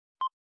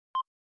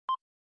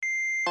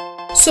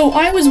So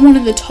I was one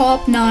of the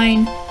top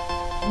 9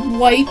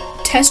 white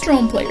test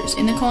drone players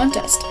in the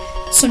contest.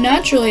 So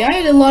naturally, I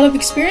had a lot of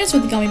experience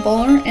with the Gummy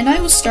Baller, and I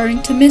was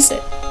starting to miss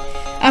it.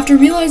 After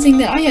realizing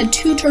that I had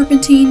 2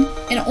 turpentine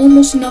and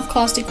almost enough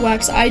caustic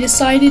wax, I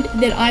decided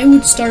that I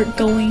would start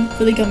going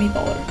for the Gummy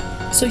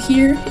Baller. So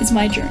here is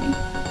my journey.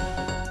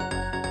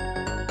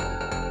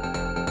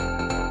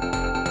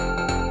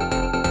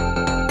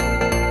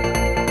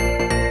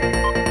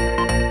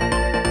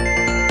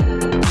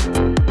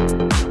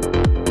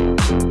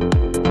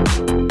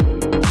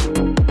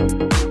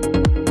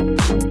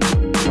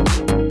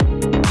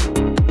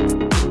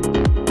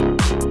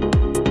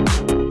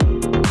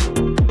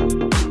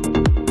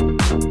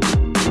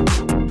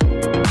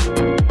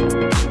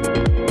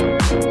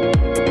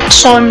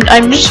 So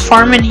I'm just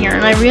farming here,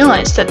 and I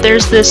realized that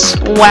there's this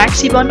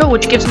waxy bundle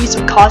which gives me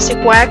some caustic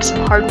wax,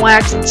 some hard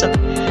wax, and some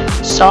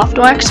soft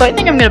wax. So I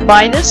think I'm gonna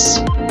buy this,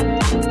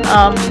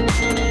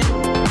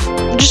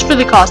 just for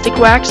the caustic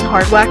wax and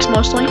hard wax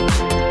mostly.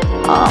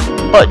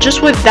 But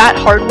just with that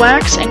hard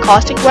wax and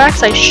caustic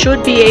wax, I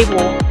should be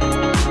able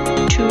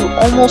to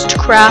almost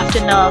craft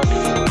enough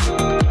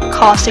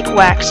caustic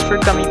wax for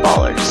Gummy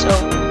Baller. So.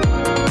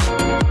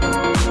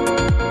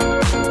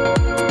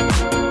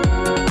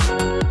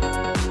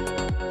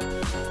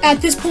 At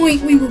this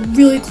point, we were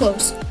really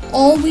close.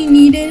 All we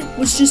needed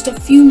was just a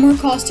few more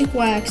caustic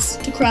wax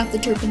to craft the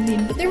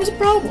turpentine, but there was a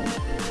problem.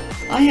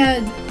 I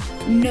had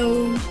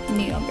no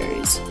neon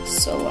berries,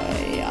 so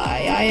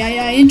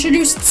I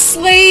introduced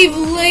slave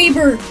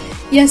labor.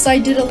 Yes, I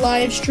did a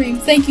live stream.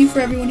 Thank you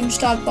for everyone who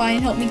stopped by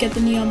and helped me get the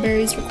neon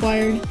berries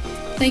required.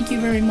 Thank you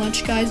very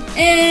much, guys.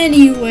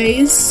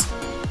 Anyways,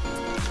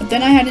 but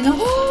then I had enough.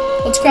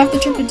 Let's craft the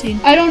turpentine.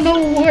 I don't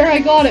know where I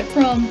got it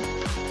from.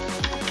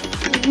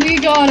 We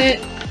got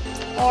it.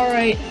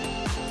 Alright.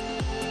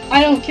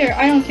 I don't care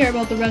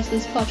about the rest of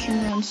this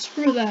custom run.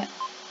 Screw that.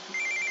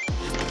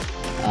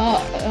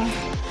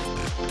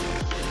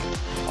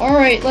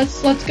 Alright,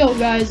 let's go,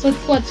 guys.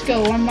 Let's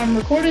go. I'm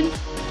recording.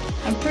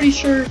 I'm pretty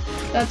sure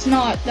that's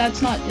not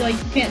like,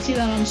 you can't see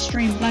that on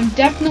stream, but I'm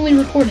definitely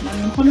recording.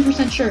 I'm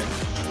 100% sure.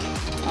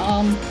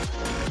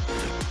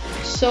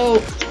 So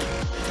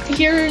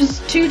here's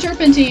 2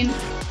 turpentine,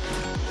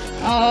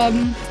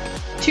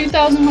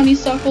 2,000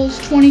 honeysuckles,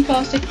 20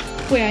 caustic.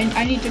 Wait,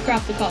 I need to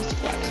craft the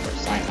caustic wax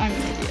first. I'm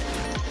an idiot.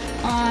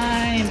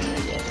 I'm an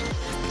idiot.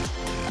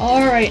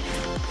 Alright.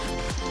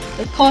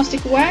 The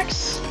caustic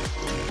wax.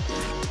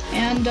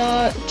 And,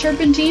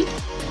 turpentine.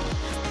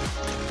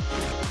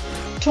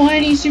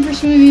 20 super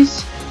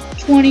smoothies.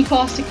 20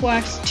 caustic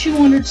wax.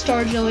 200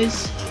 star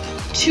jellies.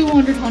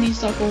 200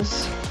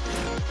 honeysuckles.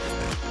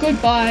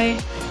 Goodbye.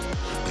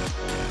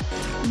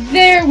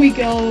 There we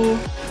go.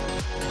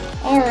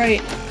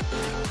 Alright.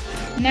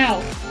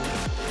 Now.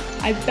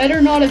 I better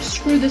not have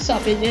screwed this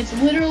up. It's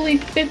literally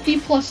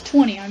 50 plus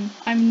 20. I'm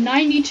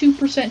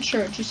 92%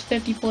 sure it's just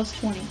 50 plus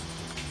 20.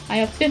 I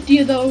have 50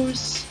 of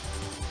those.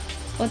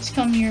 Let's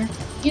come here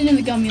into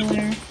the gummy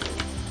layer.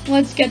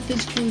 Let's get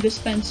this glue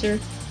dispenser.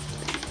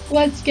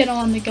 Let's get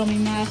on the gummy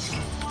mask.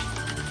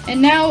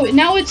 And now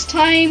it's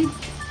time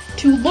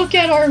to look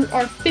at our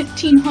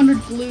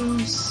 1500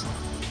 glues.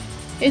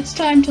 It's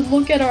time to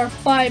look at our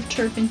 5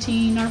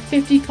 turpentine, our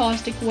 50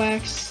 caustic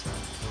wax,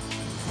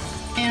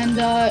 and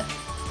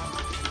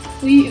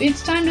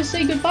it's time to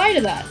say goodbye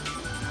to that.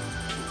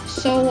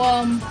 So,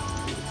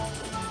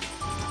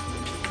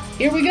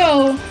 here we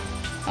go.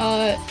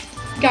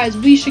 Guys,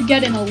 we should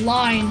get in a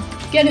line.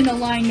 Get in a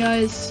line,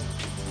 guys.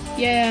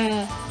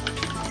 Yeah.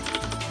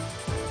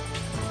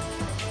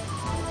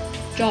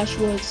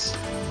 Joshua's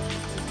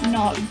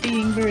not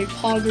being very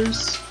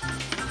poggers.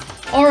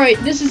 Alright,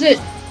 this is it.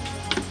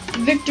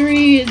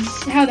 Victory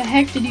is... How the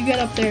heck did you get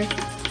up there?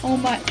 Oh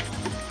my...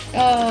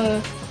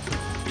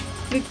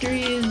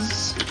 Victory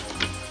is...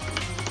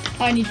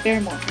 I need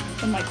Bearmore,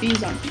 but my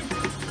bees aren't here.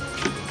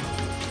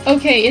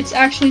 Okay, it's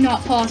actually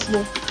not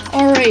possible.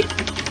 Alright,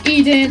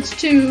 E-Dance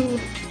 2.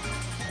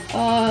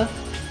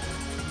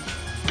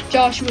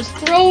 Joshua's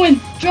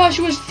throwing!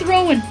 Joshua's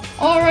throwing!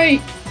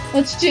 Alright,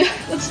 let's do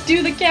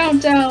the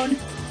countdown.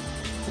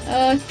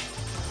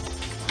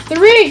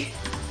 3,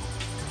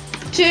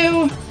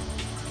 2,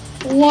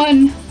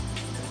 1.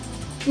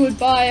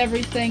 Goodbye,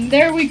 everything.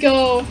 There we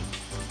go.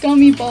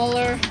 Gummy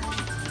Baller.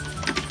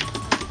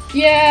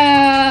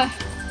 Yeah!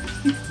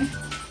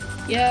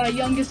 Yeah,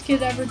 youngest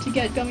kid ever to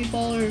get Gummy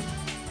Baller.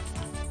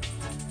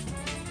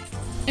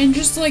 And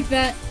just like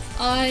that,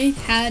 I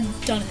had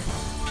done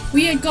it.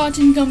 We had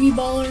gotten Gummy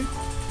Baller.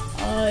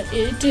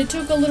 It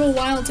took a little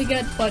while to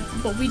get, but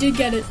we did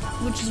get it,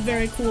 which is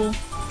very cool.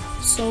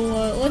 So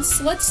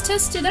let's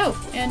test it out.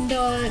 And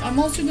I'm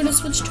also gonna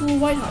switch to a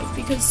white hive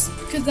because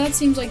that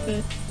seems like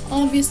the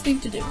obvious thing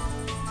to do.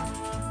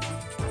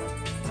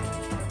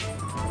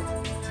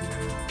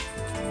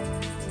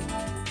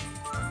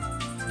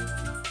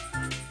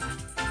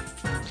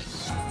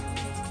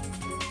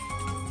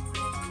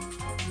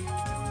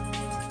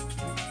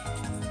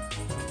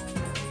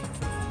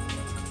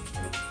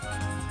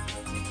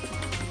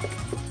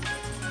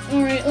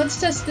 Alright, let's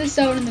test this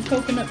out in the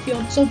coconut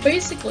field. So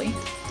basically,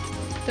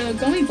 the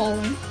gummy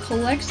baller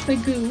collects the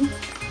goo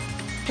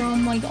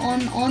from like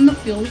on the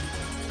field.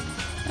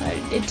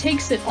 It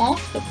takes it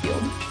off the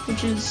field,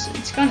 which is,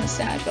 it's kind of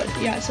sad, but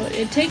yeah, so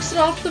it takes it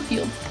off the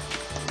field,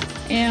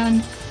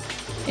 and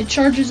it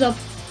charges up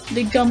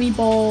the gummy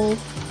ball,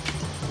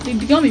 the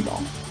gummy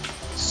ball.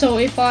 So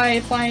if I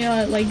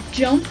like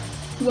jump,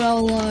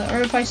 well,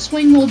 or if I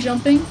swing while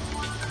jumping,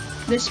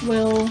 this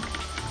will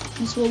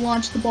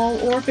launch the ball,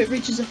 or if it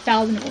reaches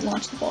 1,000, it will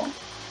launch the ball.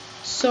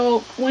 So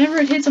whenever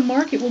it hits a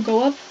mark, it will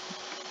go up,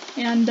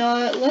 and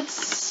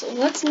let's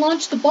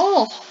launch the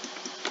ball.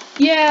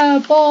 Yeah,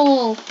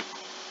 ball.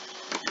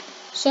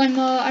 So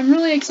I'm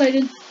really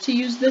excited to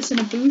use this in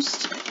a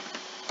boost,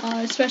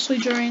 especially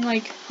during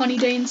like honey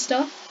day and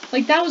stuff.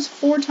 Like that was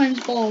 4 times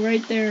ball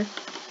right there,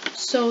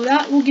 so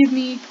that will give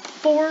me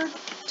 4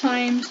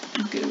 times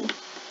goo.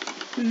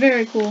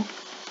 Very cool.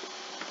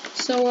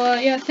 So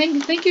yeah,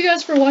 thank you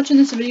guys for watching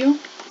this video.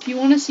 If you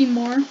want to see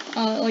more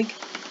like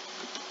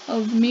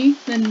of me,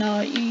 then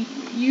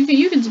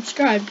you can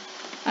subscribe.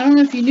 I don't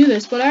know if you knew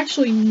this, but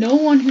actually no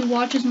one who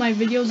watches my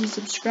videos is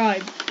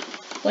subscribed.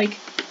 Like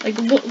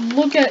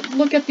look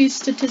at these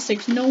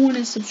statistics. No one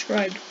is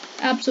subscribed.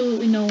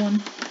 Absolutely no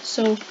one.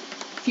 So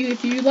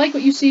if you like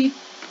what you see,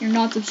 you're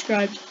not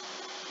subscribed.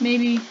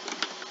 Maybe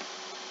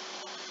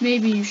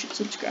you should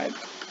subscribe.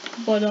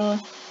 But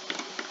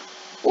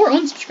or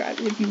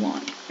unsubscribe if you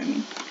want. I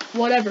mean,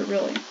 whatever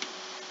really.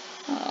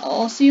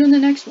 I'll see you in the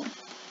next one.